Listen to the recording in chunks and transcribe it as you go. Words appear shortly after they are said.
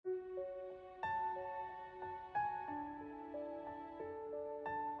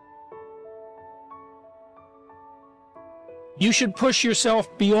You should push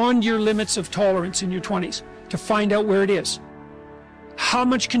yourself beyond your limits of tolerance in your 20s to find out where it is. How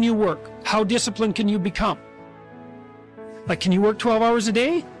much can you work? How disciplined can you become? Like, can you work 12 hours a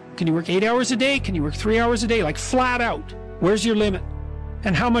day? Can you work 8 hours a day? Can you work 3 hours a day? Like, flat out. Where's your limit?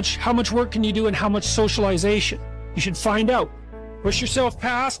 And how much work can you do, and how much socialization? You should find out. Push yourself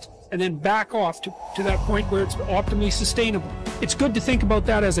past and then back off to that point where it's optimally sustainable. It's good to think about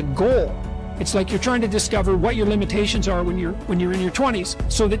that as a goal. It's like you're trying to discover what your limitations are when you're in your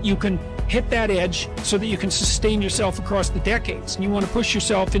 20s, so that you can hit that edge, so that you can sustain yourself across the decades. And you want to push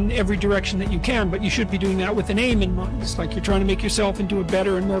yourself in every direction that you can, but you should be doing that with an aim in mind. It's like you're trying to make yourself into a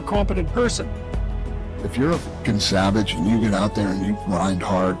better and more competent person. If you're a fucking savage and you get out there and you grind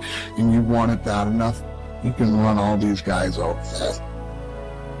hard and you want it bad enough, you can run all these guys over.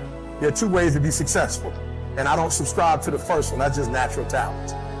 There are two ways to be successful, and I don't subscribe to the first one. That's just natural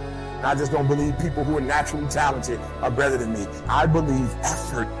talent. I just don't believe people who are naturally talented are better than me. I believe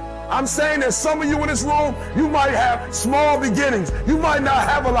effort. I'm saying that some of you in this room, you might have small beginnings. You might not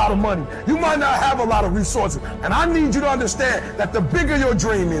have a lot of money. You might not have a lot of resources. And I need you to understand that the bigger your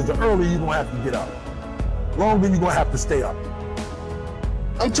dream is, the earlier you're going to have to get up. Longer you're going to have to stay up.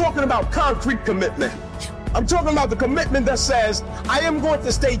 I'm talking about concrete commitment. I'm talking about the commitment that says, I am going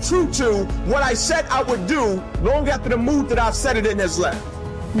to stay true to what I said I would do long after the mood that I've set it in has left.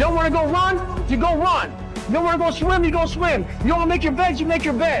 You don't want to go run? You go run. You don't want to go swim? You go swim. You don't want to make your bed? You make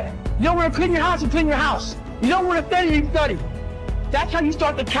your bed. You don't want to clean your house? You clean your house. You don't want to study? You study. That's how you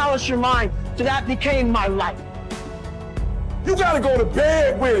start to callous your mind. So that became my life. You got to go to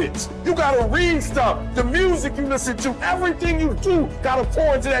bed with it. You got to read stuff. The music you listen to, everything you do got to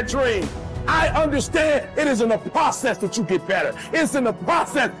pour into that dream. I understand it is in the process that you get better. It's in the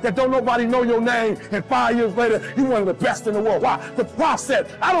process that don't nobody know your name, and 5 years later, you're one of the best in the world. Why? The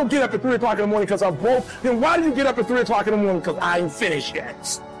process. I don't get up at 3 o'clock in the morning because I'm broke. Then why do you get up at 3 o'clock in the morning? Because I ain't finished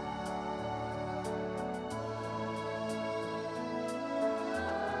yet.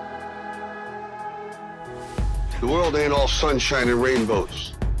 The world ain't all sunshine and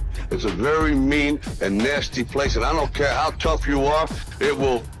rainbows. It's a very mean and nasty place, and I don't care how tough you are, it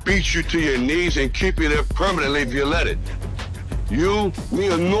will beat you to your knees and keep you there permanently if you let it. You, me,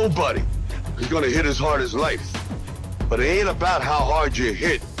 or nobody is gonna hit as hard as life. But it ain't about how hard you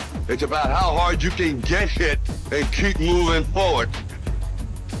hit. It's about how hard you can get hit and keep moving forward.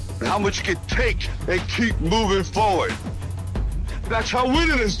 And how much you can take and keep moving forward. That's how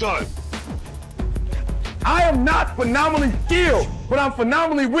winning is done. I am not phenomenally skilled, but I'm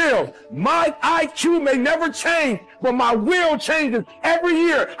phenomenally willed. My IQ may never change, but my will changes every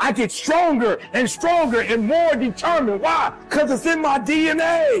year. I get stronger and stronger and more determined. Why? Because it's in my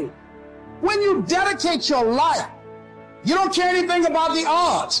DNA. When you dedicate your life, you don't care anything about the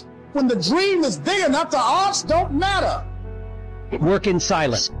odds. When the dream is big enough, the odds don't matter. Work in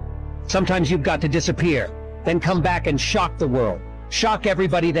silence. Sometimes you've got to disappear, then come back and shock the world. Shock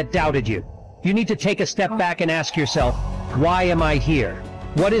everybody that doubted you. You need to take a step back and ask yourself, why am I here?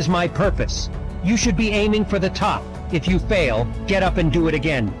 What is my purpose? You should be aiming for the top. If you fail, get up and do it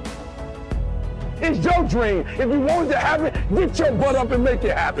again. It's your dream. If you wanted to have it, get your butt up and make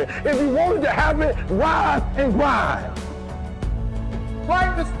it happen. If you wanted to have it, rise and grind.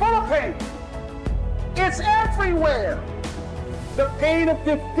 Life is full of pain. It's everywhere. The pain of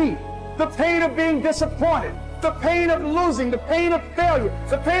defeat, the pain of being disappointed, the pain of losing, the pain of failure,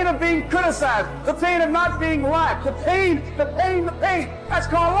 the pain of being criticized, the pain of not being liked, the pain. That's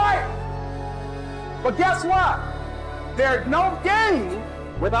called life. But guess what? There's no gain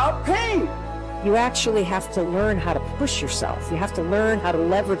without pain. You actually have to learn how to push yourself. You have to learn how to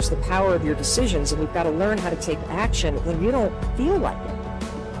leverage the power of your decisions, and you've got to learn how to take action when you don't feel like it.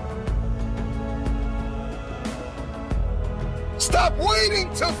 Stop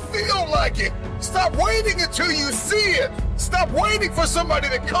waiting to feel like it. Stop waiting until you see it. Stop waiting for somebody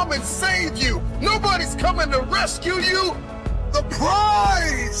to come and save you. Nobody's coming to rescue you. The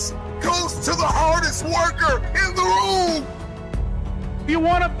prize goes to the hardest worker in the room. You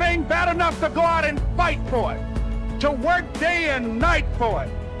want a thing bad enough to go out and fight for it, to work day and night for it,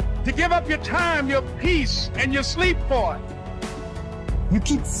 to give up your time, your peace, and your sleep for it. You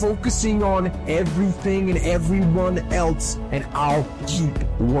keep focusing on everything and everyone else, and I'll keep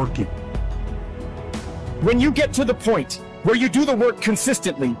working. When you get to the point where you do the work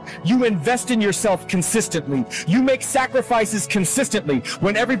consistently, you invest in yourself consistently, you make sacrifices consistently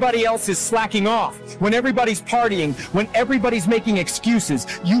when everybody else is slacking off, when everybody's partying, when everybody's making excuses,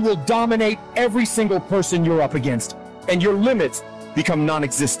 you will dominate every single person you're up against, and your limits become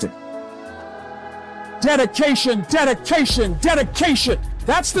non-existent. Dedication, dedication, dedication.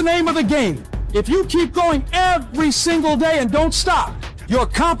 That's the name of the game. If you keep going every single day and don't stop, your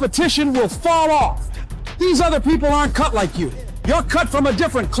competition will fall off. These other people aren't cut like you. You're cut from a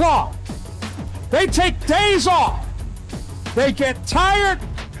different cloth. They take days off. They get tired.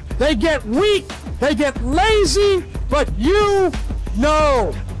 They get weak. They get lazy. But you,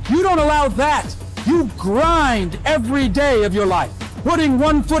 no, you don't allow that. You grind every day of your life, putting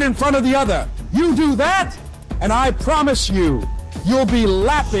one foot in front of the other. You do that, and I promise you, you'll be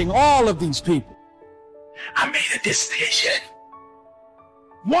lapping all of these people. I made a decision.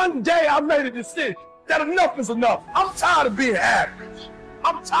 One day I made a decision that enough is enough. I'm tired of being average.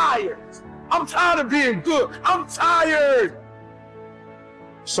 I'm tired. I'm tired of being good. I'm tired.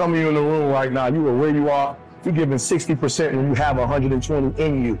 Some of you in the room right now, you are where you are. You're giving 60% when you have 120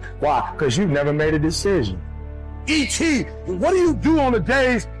 in you. Why? Because you've never made a decision. E.T., what do you do on the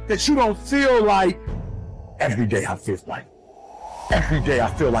days that you don't feel like? Every day I feel like. Every day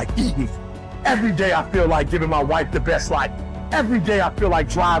I feel like eating. Every day I feel like giving my wife the best life. Every day I feel like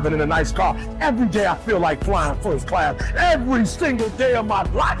driving in a nice car. Every day I feel like flying first class. Every single day of my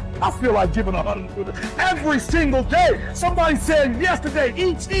life, I feel like giving 100. Every single day. Somebody said yesterday,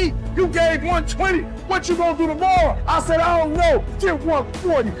 E.T., you gave 120. What you gonna do tomorrow? I said, I don't know. Give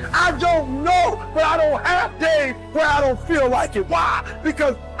 140. I don't know, but I don't have days where I don't feel like it. Why?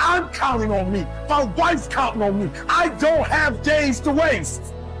 Because I'm counting on me. My wife's counting on me. I don't have days to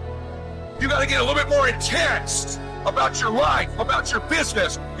waste. You gotta get a little bit more intense about your life, about your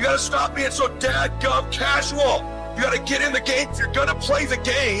business. You gotta stop being so dadgum casual. You gotta get in the game. If you're gonna play the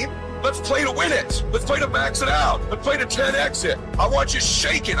game, let's play to win it. Let's play to max it out. Let's play to 10x it. I want you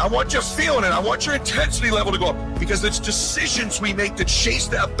shaking. I want you feeling it. I want your intensity level to go up, because it's decisions we make that chase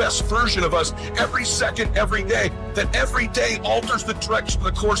that best version of us every second, every day, that every day alters the direction of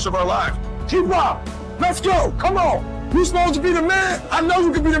the course of our life. Keep up. Let's go. Come on. You supposed to be the man? I know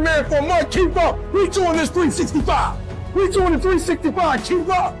you can be the man for a month. Keep up. We doing this 365. We doing the 365. Keep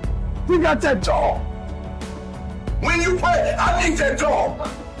up. We got that dog. When you play, I need that dog.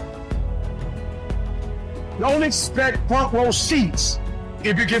 Don't expect front row seats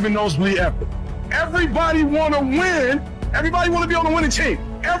if you're giving nosebleed effort. Everybody want to win. Everybody want to be on the winning team.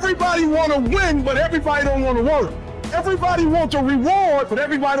 Everybody want to win, but everybody don't want to work. Everybody wants a reward, but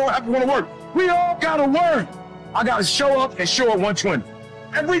everybody don't have to want to work. We all got to work. I got to show up and show up 120.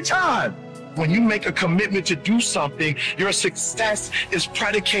 Every time. When you make a commitment to do something, your success is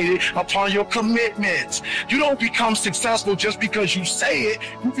predicated upon your commitment. You don't become successful just because you say it.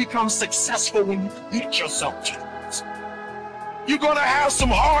 You become successful when you commit yourself to it. You're going to have some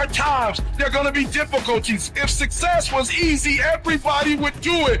hard times. There are going to be difficulties. If success was easy, everybody would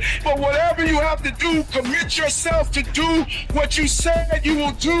do it. But whatever you have to do, commit yourself to do what you said you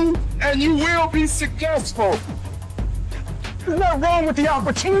will do, and you will be successful. There's nothing wrong with the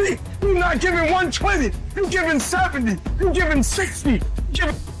opportunity. You're not giving 120. You're giving 70. You're giving 60. You're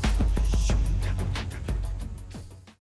giving